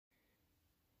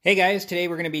Hey guys, today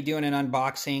we're going to be doing an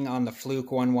unboxing on the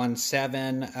Fluke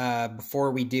 117.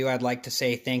 Before we do, I'd like to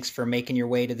say thanks for making your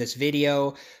way to this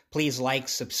video. Please like,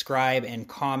 subscribe, and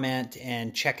comment,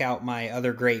 and check out my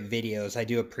other great videos. I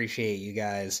do appreciate you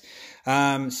guys.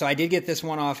 So I did get this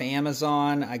one off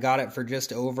Amazon. I got it for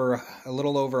just a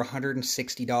little over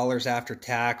 $160 after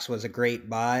tax. Was a great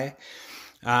buy.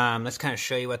 Let's kind of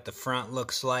show you what the front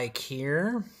looks like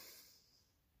here.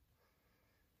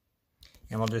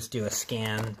 And we'll just do a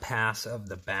scan pass of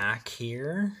the back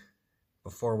here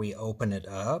before we open it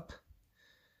up.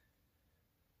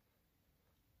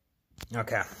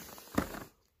 Okay.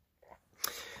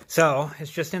 So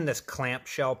it's just in this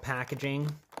clamshell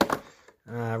packaging.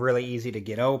 Really easy to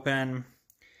get open.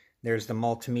 There's the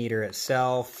multimeter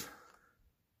itself.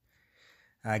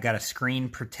 I got a screen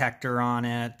protector on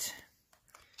it.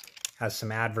 Has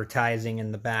some advertising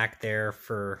in the back there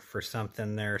for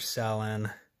something they're selling.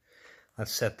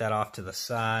 Let's set that off to the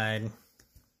side.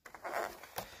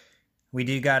 We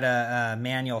do got a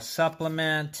manual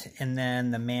supplement and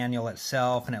then the manual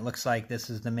itself, and it looks like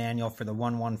this is the manual for the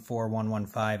 114,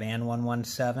 115, and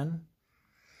 117.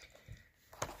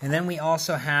 And then we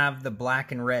also have the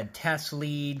black and red test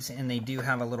leads, and they do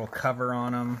have a little cover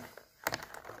on them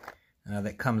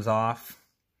that comes off.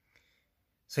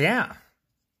 So yeah,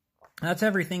 that's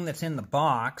everything that's in the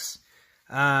box.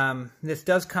 This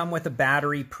does come with a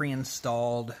battery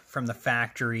pre-installed from the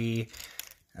factory.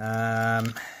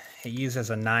 It uses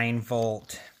a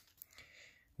 9-volt,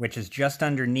 which is just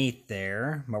underneath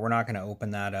there, but we're not going to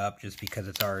open that up just because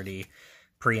it's already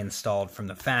pre-installed from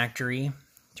the factory.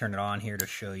 Turn it on here to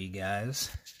show you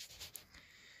guys.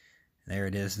 There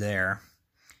it is there.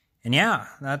 And yeah,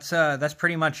 that's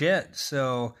pretty much it.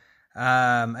 So,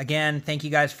 again, thank you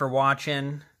guys for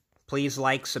watching. Please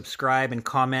like, subscribe, and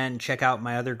comment, and check out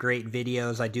my other great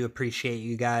videos. I do appreciate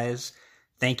you guys.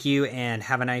 Thank you, and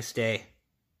have a nice day.